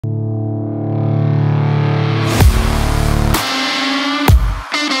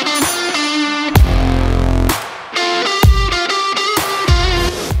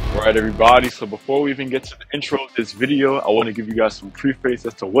Alright everybody, so before we even get to the intro of this video, I want to give you guys some preface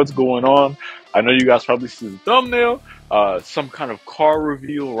as to what's going on. I know you guys probably see the thumbnail, some kind of car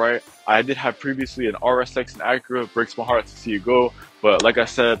reveal, right? I did have previously an RSX and Acura. Breaks my heart to see it go, but like I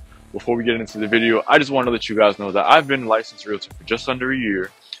said, before we get into the video, I just want to let you guys know that I've been a licensed realtor for just under a year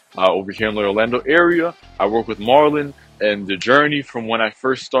over here in the Orlando area. I work with Marlon, and the journey from when I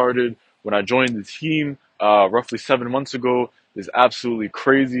first started, when I joined the team roughly 7 months ago, is absolutely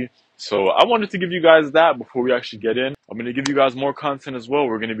crazy. So I wanted to give you guys that before we actually get in. I'm going to give you guys more content as well.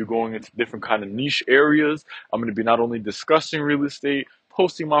 We're going to be going into different kind of niche areas. I'm going to be not only discussing real estate,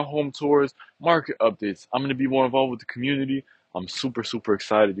 posting my home tours, market updates. I'm going to be more involved with the community. I'm super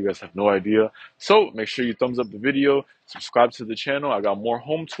excited. You guys have no idea. So make sure you thumbs up the video, subscribe to the channel. I got more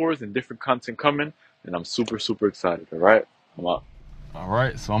home tours and different content coming, and I'm super excited. All right, I'm out. All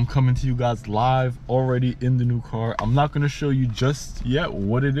right, so I'm coming to you guys live already in the new car. I'm not gonna show you just yet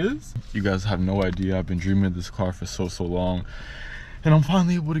what it is. You guys have no idea. I've been dreaming of this car for so long, and I'm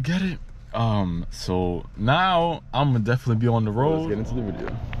finally able to get it. So now I'm gonna definitely be on the road. Let's get into the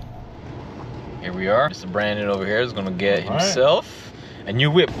video. Here we are. Mr. Branden over here is gonna get himself a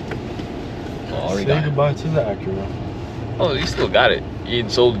new whip. Say goodbye to the Acura. Oh, he still got it. He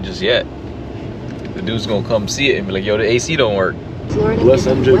ain't sold it just yet. The dude's gonna come see it and be like, yo, the AC don't work. Bless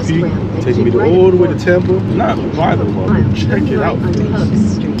MJP, taking me all the way to Tampa. Not buy the car, check it out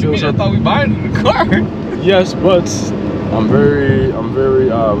first. I thought we buy it in the car. Yes, but I'm very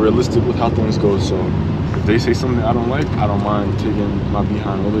realistic with how things go. So if they say something I don't like, I don't mind taking my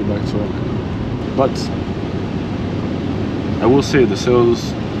behind all the way back to Orlando. But I will say the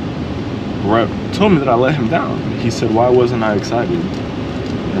sales rep told me that I let him down. He said, why wasn't I excited?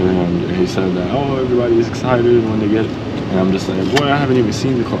 And he said that, oh, everybody is excited when they get it. And I'm just like, boy, I haven't even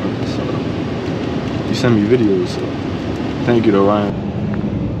seen the car. So you send me videos, so thank you to Ryan.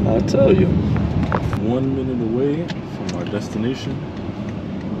 I'll tell you, 1 minute away from our destination.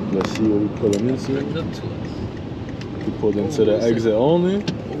 Let's see what we pulling into. We pulled into the exit only.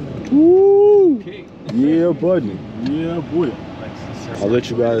 Woo! Yeah, buddy. Yeah, boy. I'll let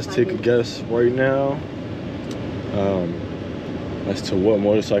you guys take a guess right now as to what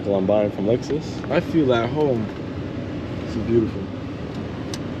motorcycle I'm buying from Lexus. I feel at home. This is beautiful.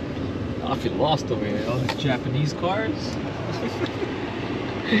 I feel lost over here. All these Japanese cars.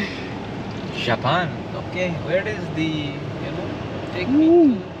 Japan. Okay, where is the, take me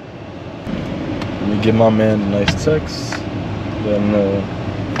to? Let me give my man a nice text. Let him know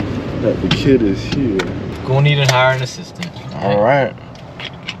that the kid is here. Gonna need to hire an assistant. All right.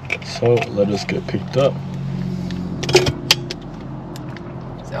 So let us get picked up.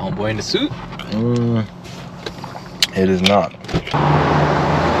 Is that homeboy in the suit? It is not.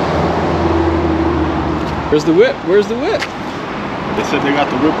 Where's the whip? Where's the whip? They said they got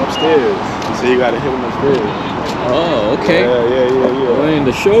the whip upstairs. He said you gotta hit him upstairs. Oh, okay. Yeah. Oh, in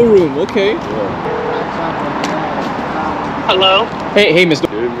the showroom, okay. Yeah. Hello? Hey, Mr.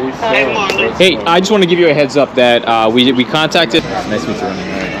 Hey, Marlon. Hey, I just want to give you a heads up that we contacted. Nice to meet you, Ronnie.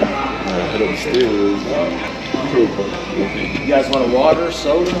 Hit upstairs. You guys want a water,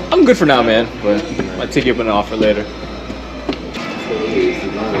 soda? I'm good for now, man, but I might take you up an offer later.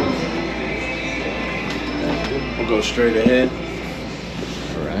 We'll go straight ahead.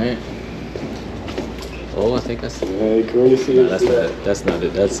 All right. Oh, I think that's. Hey, crazy. No, that's not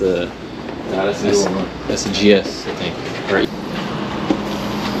it. That's a. Nah, that's a GS, I think. All right.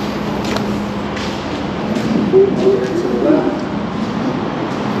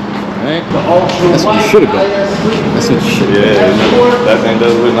 Alright. That's what you should have done. That's what you should have done. Yeah, that thing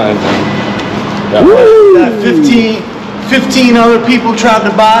does look nice, man. That 15 other people tried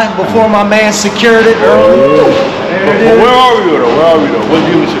to buy before my man secured it. Where are we though? What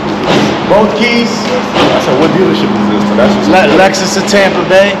dealership is this? Both keys. I said, what dealership is this? But that's Lexus of Tampa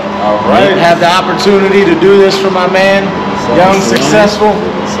Bay. Alright. Had the opportunity to do this for my man. Young, successful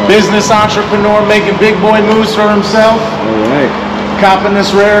business entrepreneur making big boy moves for himself. Alright. Copping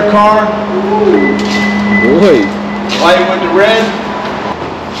this rare car. Boy. Why you went to red?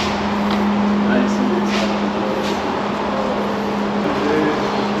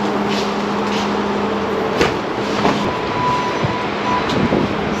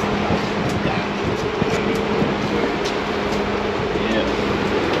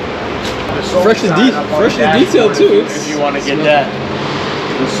 Fresh and detailed too. If you want to get that,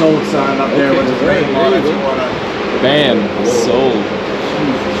 the sold sign up there with the ring on it. Bam, sold.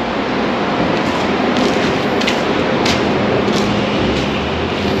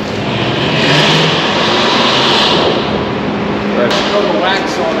 Throw the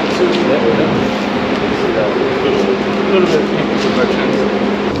wax on it too. A little bit of paint imperfections.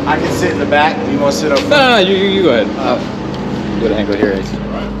 I can sit in the back. Do you want to sit up front? No, you go ahead. Good angle here, Ace.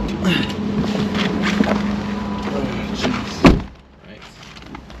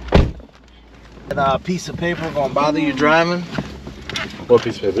 That piece of paper gonna bother you driving? What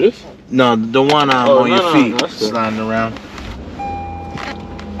piece of paper is? No, the one on your feet, no, sliding around.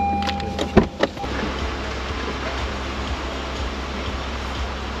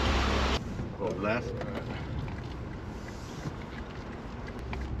 Go left.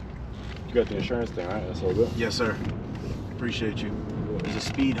 You got the insurance thing, right? That's all good. Yes, sir. Appreciate you. There's a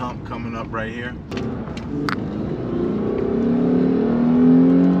speed hump coming up right here.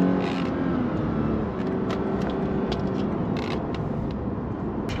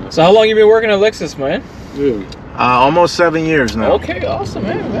 So how long you been working at Lexus, man? Yeah. Almost 7 years now. Okay, awesome,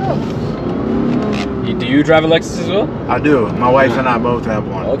 man. Yeah. Do you drive a Lexus as well? I do. My wife and I both have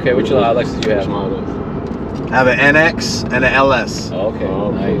one. Okay, which Lexus do you have? I have an NX and an LS. Okay,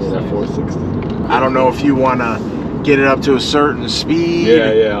 nice. That 460. I don't know if you want to get it up to a certain speed.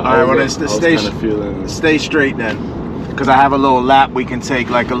 Yeah. All right, well, stay straight then. Because I have a little lap we can take,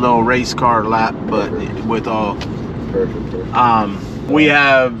 like a little race car lap, but with all. Perfect. We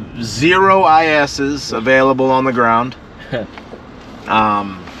have 0 ISs available on the ground.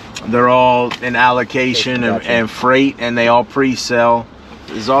 They're all in allocation and freight, and they all pre-sell.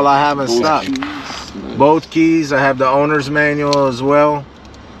 Is all I have in stock. Nice. Both keys. I have the owner's manual as well.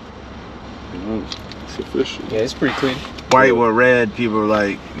 It's official. Yeah, it's pretty clean. White with red, people are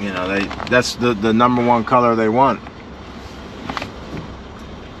like, you know, that's the #1 color they want.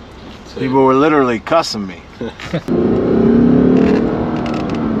 People were literally cussing me.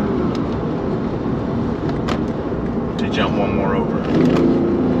 To jump one more over.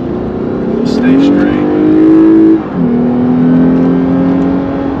 Stay straight.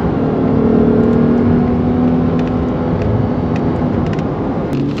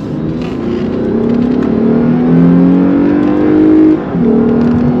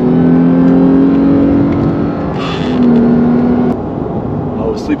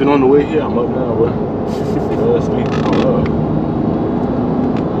 Sleeping on the way here. I'm up now, bro. That's me.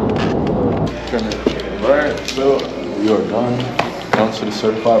 Alright, so we are done. Down to the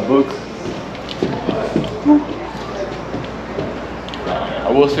certified book.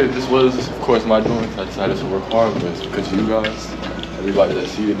 I will say this was, of course, my doing. I decided to work hard, but it's because of you guys, everybody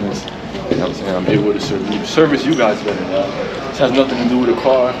that's seeing this. You know what I'm saying? I'm able to service you guys better now. This has nothing to do with the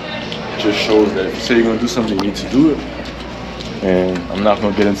car. It just shows that if you say you're gonna do something, you need to do it. And I'm not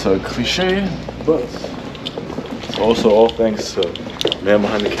gonna get into a cliche, but it's also all thanks to man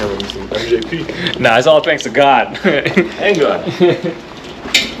behind the camera, Mr. MJP. Nah, it's all thanks to God. And God.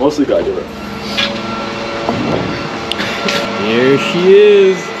 Mostly God, you're right. Here she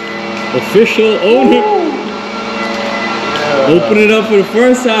is, official owner. Opening it up for the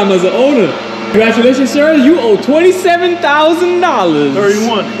first time as an owner. Congratulations, sir. You owe $27,000.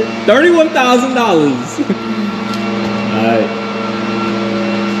 31,000. All right.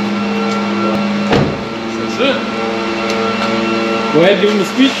 Go ahead, give him a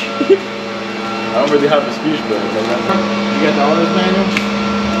speech. I don't really have a speech, but you got the owner's manual?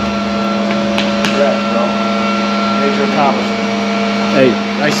 Yeah, bro. Major accomplishment. Hey,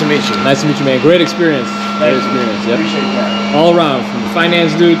 nice to meet you. Nice to meet you, man. Great experience. Great experience. Yep. Appreciate that. All around, from the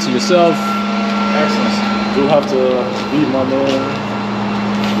finance dude to yourself. Excellent. You have to be my man.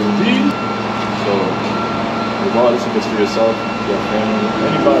 So, regardless if it's for yourself, your family,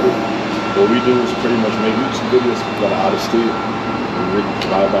 anybody. What we do is pretty much make YouTube videos. We got out of state. We really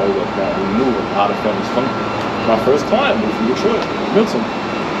drive by like that. We knew how the families come. My first client moved from Detroit, Milton.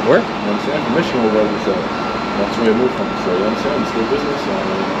 Where? You know what I'm saying? From Michigan or wherever it's at. That's where he moved from. So, you know what I'm saying? It's good business.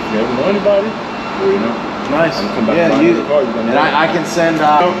 If you ever know anybody, well, you know. Nice. And come back to the car, and I can send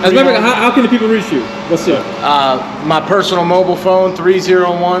As member, how can the people reach you? What's your my personal mobile phone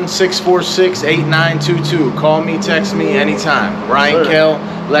 301-646-8922. Call me, text me anytime. Ryan Kell,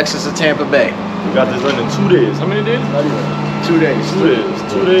 Lexus of Tampa Bay. We got this done in 2 days. How many days? Not even 2 days. 2 days.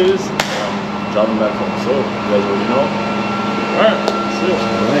 2 days. Driving back home. So you guys already know. Alright, that's it.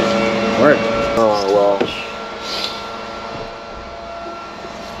 Alright. Work. Oh wow.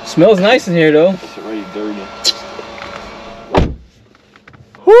 Smells nice in here though. It's already dirty.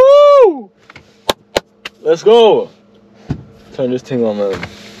 Woo! Let's go. Turn this thing on, man.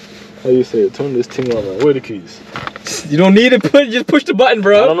 How you say it? Turn this thing on, man. Where are the keys? You don't need it. Just push the button,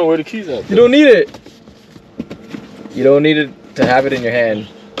 bro. I don't know where the keys are. You don't need it. You don't need it to have it in your hand.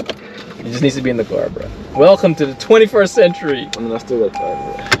 It just needs to be in the car, bro. Welcome to the 21st century. I mean, I still got time,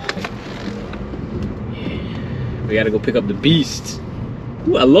 bro. We gotta go pick up the beast.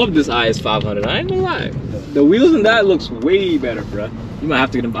 Ooh, I love this IS 500. I ain't gonna lie. The wheels in that looks way better, bruh. You might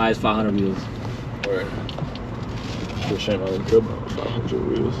have to get them IS 500 wheels. Alright. Pushing on the 500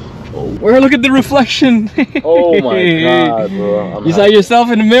 wheels. Oh. Where look at the reflection. Oh my god, bro. You saw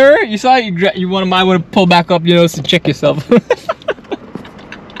yourself in the mirror? You saw it? You might want to pull back up, you know, to check yourself.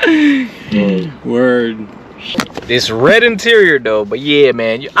 Word. This red interior though, but yeah,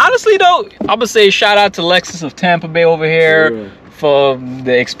 man. Honestly though, I'm gonna say shout out to Lexus of Tampa Bay over here for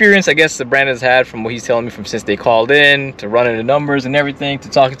the experience I guess the Brandon's had from what he's telling me from since they called in, to running the numbers and everything, to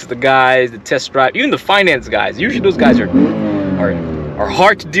talking to the guys, the test drive, even the finance guys. Usually those guys are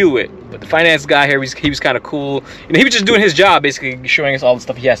hard to deal with, but the finance guy here, he was kind of cool. You know, he was just doing his job, basically showing us all the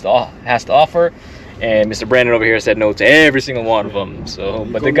stuff he has to offer. And Mr. Branden over here said no to every single one of them. So,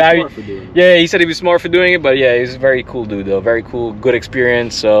 but the guy, yeah, he said he was smart for doing it. But yeah, he's a very cool dude, though. Very cool, good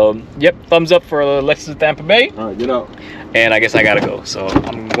experience. So, yep, thumbs up for Lexus Tampa Bay. All right, get out. And I guess I gotta go. So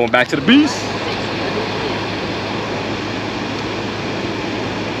I'm going back to the beast.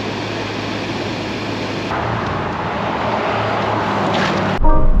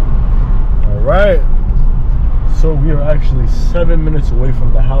 All right. So we are actually 7 minutes away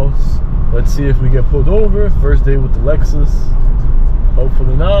from the house. Let's see if we get pulled over. First day with the Lexus.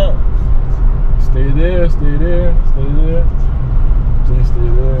 Hopefully not. Stay there, stay there, stay there. Please stay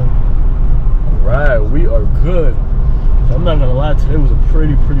there. Alright, we are good. I'm not gonna lie, today was a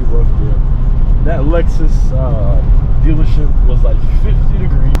pretty rough day. That Lexus dealership was like 50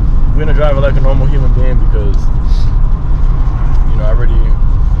 degrees. We're gonna drive it like a normal human being because, you know, I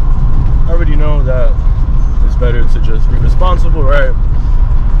already know that it's better to just be responsible, right?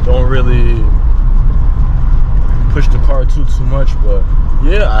 Don't really push the car too much, but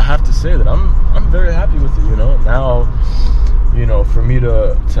yeah, I have to say that I'm very happy with it. You know, now, you know, for me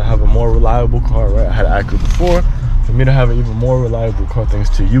to have a more reliable car, right? I had an Acura before. For me to have an even more reliable car, thanks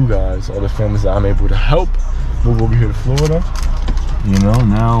to you guys, all the families that I'm able to help move over here to Florida. You know,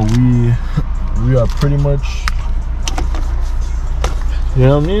 now we are pretty much, you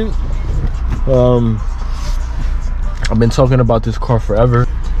know what I mean? I've been talking about this car forever.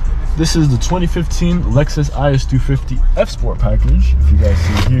 This is the 2015 Lexus IS250 F Sport package. If you guys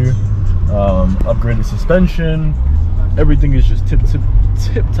see here, upgraded suspension, everything is just tip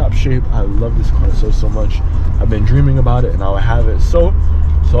top shape. I love this car so much. I've been dreaming about it, and now I have it. So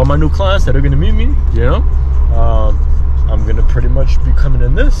all my new clients that are gonna meet me, you know, I'm gonna pretty much be coming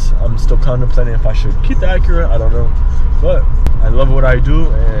in this. I'm still contemplating if I should keep the Acura. I don't know, but I love what I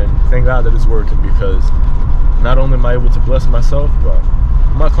do, and thank God that it's working, because not only am I able to bless myself, but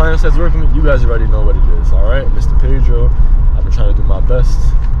my clients that's working with, you guys already know what it is. All right, Mr. Pedro, I've been trying to do my best.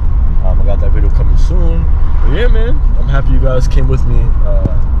 I got that video coming soon. But yeah, man, I'm happy you guys came with me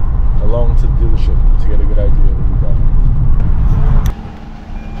along to the dealership to get a good idea of what we got.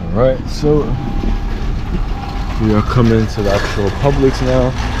 All right, so we are coming to the actual Publix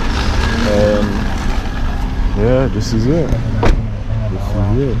now, and yeah, this is it.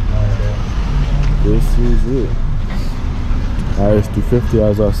 This is it. IS250,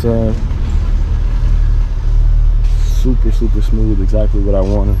 as I said, super smooth, exactly what I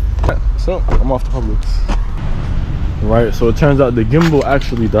wanted. So I'm off to Publix. Right, so it turns out the gimbal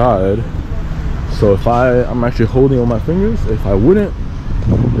actually died. So if I'm actually holding on my fingers, if I wouldn't,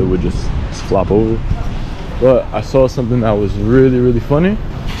 it would just flop over. But I saw something that was really funny.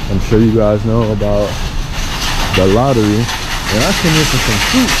 I'm sure you guys know about the lottery, and I came here for some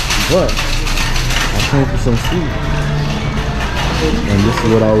fruit, but I came for some fruit. And this is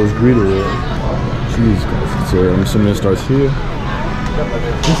what I was greeted with. Jeez, guys. So I'm assuming it starts here.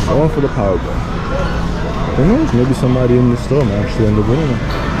 Just going for the power button. Who knows? Maybe somebody in the store might actually end up winning it.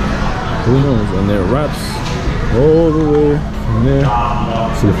 Who knows? And there wraps all the way from there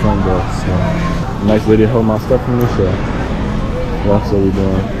to the front door. So, nice lady held my stuff for me, so that's what we're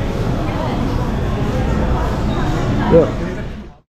doing. Yeah.